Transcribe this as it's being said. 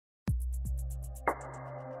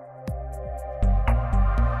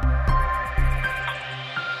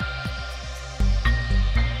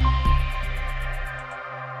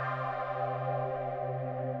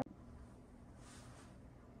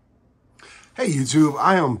Hey YouTube,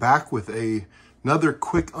 I am back with another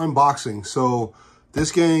quick unboxing. So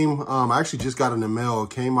this game, I actually just got it in the mail.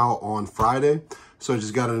 It came out on Friday, so I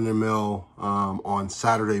just got it in the mail on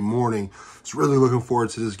Saturday morning. Just really looking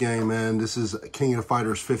forward to this game, man. This is King of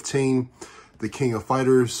Fighters 15, the King of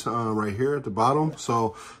Fighters right here at the bottom.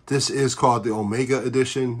 So this is called the Omega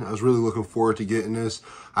Edition. I was really looking forward to getting this.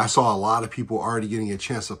 I saw a lot of people already getting a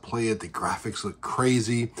chance to play it. The graphics look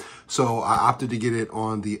crazy. So I opted to get it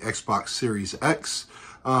on the Xbox Series X.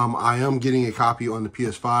 I am getting a copy on the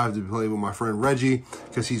PS5 to play with my friend Reggie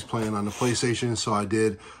because he's playing on the PlayStation. So I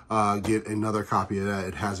did get another copy of that.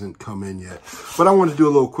 It hasn't come in yet. But I wanted to do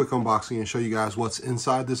a little quick unboxing and show you guys what's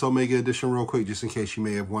inside this Omega Edition real quick, just in case you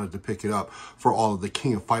may have wanted to pick it up for all of the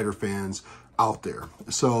King of Fighter fans out there.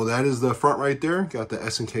 So that is the front right there. Got the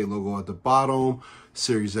SNK logo at the bottom,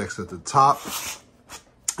 Series X at the top.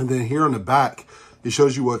 And then here on the back, it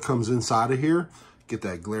shows you what comes inside of here. Get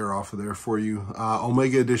that glare off of there for you.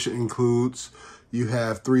 Omega Edition includes, you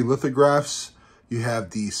have 3 lithographs, you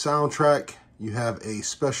have the soundtrack, you have a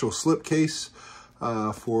special slipcase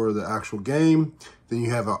for the actual game. Then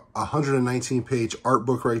you have a 119-page art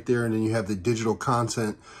book right there, and then you have the digital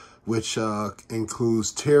content, which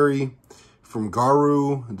includes Terry from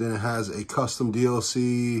Garu. And then it has a custom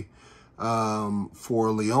DLC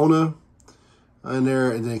for Leona in there,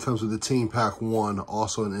 and then it comes with the Team Pack 1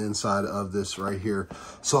 also on the inside of this right here.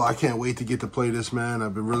 So I can't wait to get to play this, man.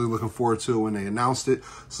 I've been really looking forward to it when they announced it.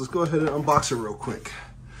 So let's go ahead and unbox it real quick.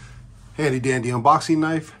 Handy dandy unboxing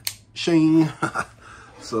knife, shing.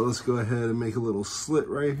 So let's go ahead and make a little slit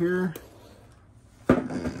right here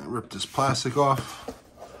and rip this plastic off.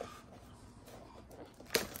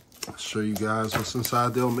 I'll show you guys what's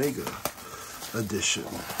inside the Omega Edition.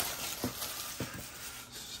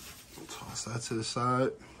 That to the side,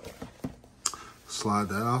 slide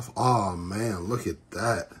that off. Oh man, look at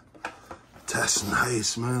that. That's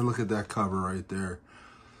nice, man. Look at that cover right there.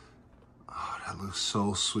 Oh, that looks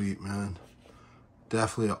so sweet, man.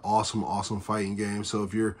 Definitely an awesome fighting game. So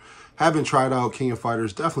if you haven't tried out King of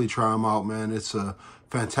Fighters, definitely try them out, man. It's a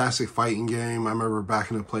fantastic fighting game. I remember back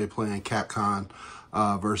in the playing Capcom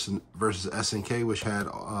versus SNK, which had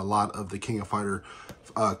a lot of the King of Fighter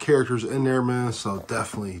characters in there, man. So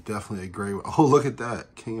definitely a great one. Oh, look at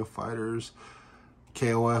that. King of Fighters,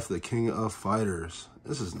 KOF, the King of Fighters.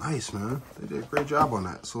 This is nice, man. They did a great job on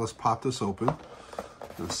that. So let's pop this open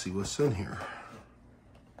and see what's in here.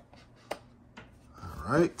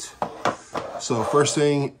 All right. So first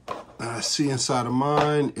thing I see inside of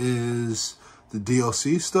mine is the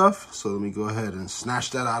DLC stuff. So let me go ahead and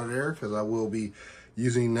snatch that out of there because I will be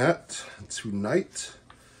using that tonight.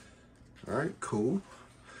 All right, cool.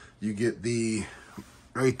 You get the,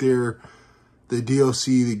 right there, the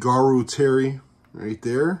DLC, the Garu Terry, right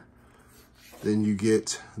there. Then you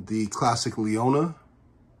get the classic Leona.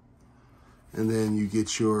 And then you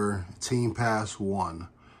get your Team Pass 1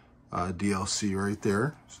 DLC right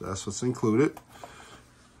there. So that's what's included.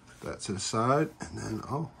 Put that to the side. And then,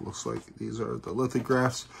 oh, looks like these are the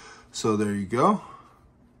lithographs. So there you go.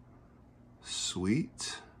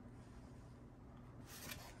 Sweet.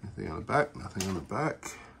 Anything on the back? Nothing on the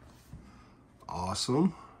back.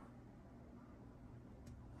 Awesome.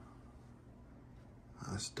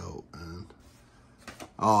 That's dope, man.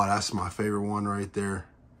 Oh, that's my favorite one right there.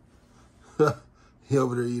 He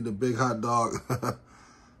over there eating a big hot dog.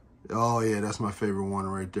 Oh yeah, that's my favorite one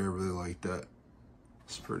right there. Really like that.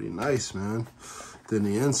 It's pretty nice, man. Then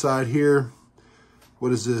the inside here,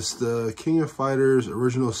 what is this? The King of Fighters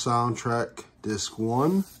original soundtrack disc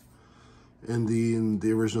 1. And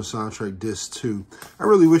the original soundtrack disc 2. I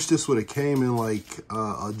really wish this would have came in like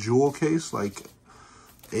a jewel case, like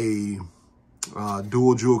a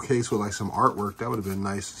dual jewel case with like some artwork. That would have been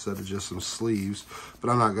nice instead of just some sleeves. But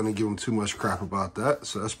I'm not going to give them too much crap about that.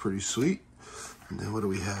 So that's pretty sweet. And then what do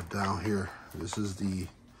we have down here? This is the,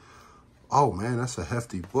 oh man, that's a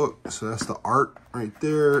hefty book. So that's the art right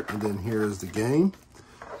there. And then here is the game.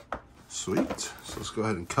 Sweet. So let's go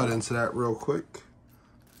ahead and cut into that real quick.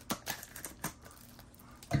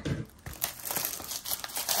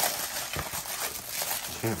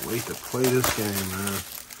 Can't wait to play this game, man.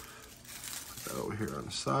 Put that over here on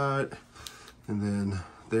the side. And then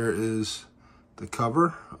there is the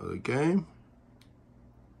cover of the game.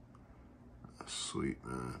 Sweet,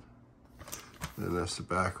 man. And that's the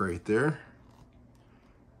back right there.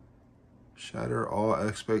 Shatter all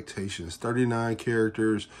expectations. 39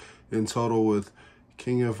 characters in total with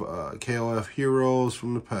King of KOF heroes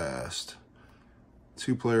from the past.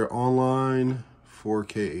 2-player online,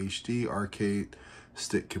 4K HD, arcade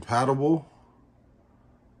stick compatible.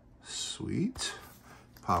 Sweet.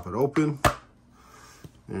 Pop it open.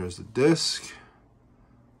 There's the disc.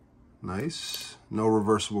 Nice. No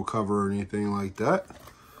reversible cover or anything like that.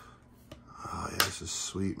 Oh, yeah, this is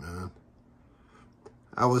sweet, man.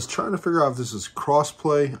 I was trying to figure out if this is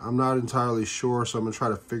crossplay. I'm not entirely sure, so I'm going to try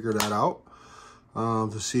to figure that out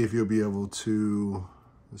to see if you'll be able to,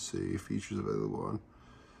 let's see, features available on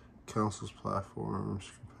Council's platforms,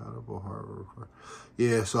 compatible hardware.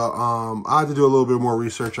 Yeah, so I had to do a little bit more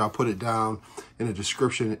research. I'll put it down in the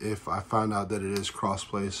description if I find out that it is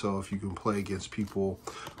crossplay. So if you can play against people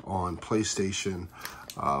on PlayStation,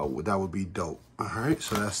 that would be dope. All right,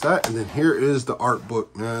 so that's that. And then here is the art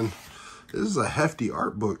book, man. This is a hefty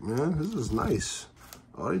art book, man. This is nice.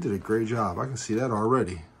 Oh, they did a great job. I can see that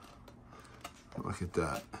already. Look at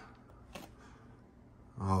that.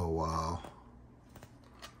 Oh, wow.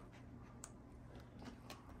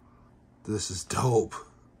 This is dope.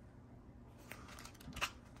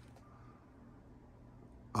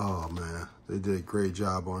 Oh, man. They did a great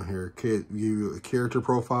job on here. Give you a character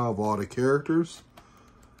profile of all the characters.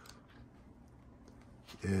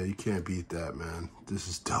 Yeah, you can't beat that, man. This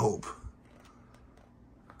is dope.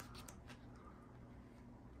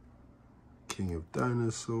 King of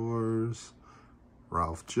Dinosaurs,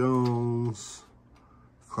 Ralph Jones,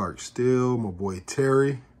 Clark Steele, my boy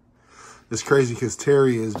Terry. It's crazy because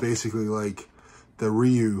Terry is basically like the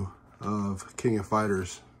Ryu of King of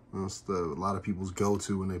Fighters. That's a lot of people's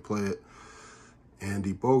go-to when they play it.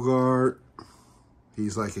 Andy Bogart.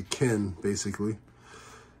 He's like a Ken, basically.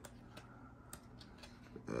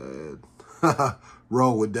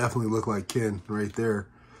 Ro would definitely look like Ken right there.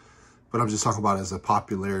 But I'm just talking about as a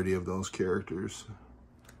popularity of those characters.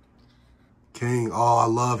 King. Oh, I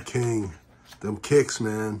love King. Them kicks,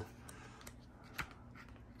 man.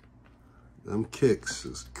 Them kicks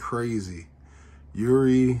is crazy.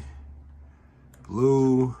 Yuri.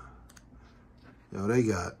 Blue. Yo, they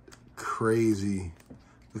got crazy.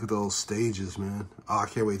 Look at those stages, man. Oh, I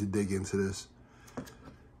can't wait to dig into this.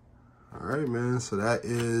 All right, man. So that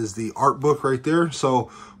is the art book right there.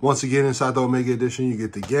 So once again, inside the Omega Edition, you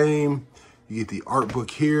get the game, you get the art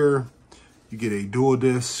book here, you get a dual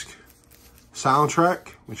disc soundtrack,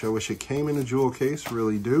 which I wish it came in a jewel case,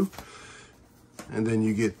 really do. And then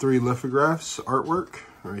you get 3 lithographs artwork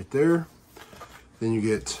right there. Then you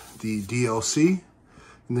get the DLC,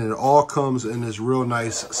 and then it all comes in this real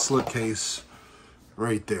nice slipcase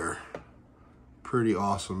right there. Pretty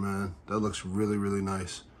awesome, man. That looks really, really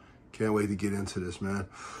nice. Can't wait to get into this, man.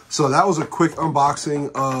 So that was a quick unboxing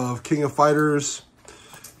of King of Fighters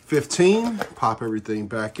 15. Pop everything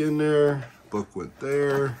back in there. Book went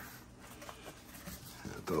there.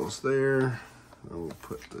 Add those there. And we'll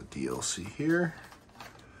put the DLC here.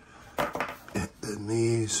 And then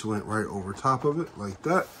these went right over top of it like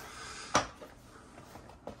that.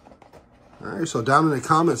 All right, so down in the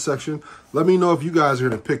comment section, let me know if you guys are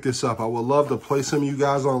going to pick this up. I would love to play some of you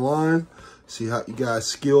guys online. See how you guys'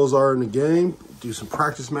 skills are in the game, do some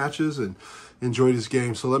practice matches, and enjoy this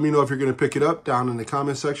game. So let me know if you're going to pick it up down in the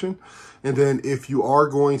comment section. And then if you are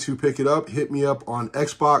going to pick it up, hit me up on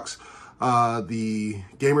Xbox. The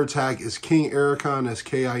gamer tag is King Arakon. That's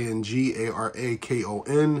K-I-N-G-A-R-A-K-O-N.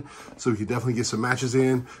 So we can definitely get some matches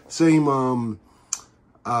in. Same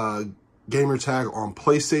gamer tag on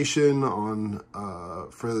PlayStation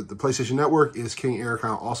for the PlayStation Network is King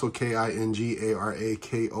Arakon, also K-I-N-G-A-R-A-K-O-N,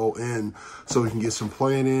 so we can get some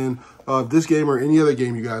playing in this game or any other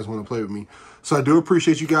game you guys want to play with me. So I do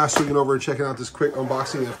appreciate you guys swinging over and checking out this quick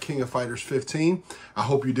unboxing of King of Fighters 15. I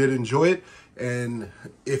hope you did enjoy it. And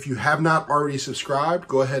if you have not already subscribed,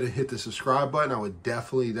 go ahead and hit the subscribe button. I would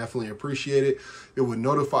definitely appreciate it. It would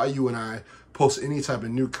notify you when I post any type of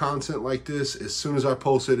new content like this. As soon as I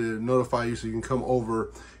post it, it'll notify you so you can come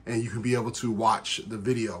over and you can be able to watch the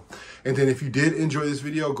video. And then if you did enjoy this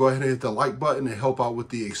video, go ahead and hit the like button and help out with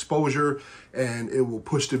the exposure, and it will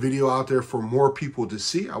push the video out there for more people to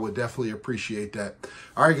see. I would definitely appreciate that.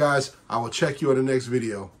 All right, guys, I will check you on the next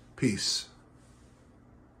video. Peace.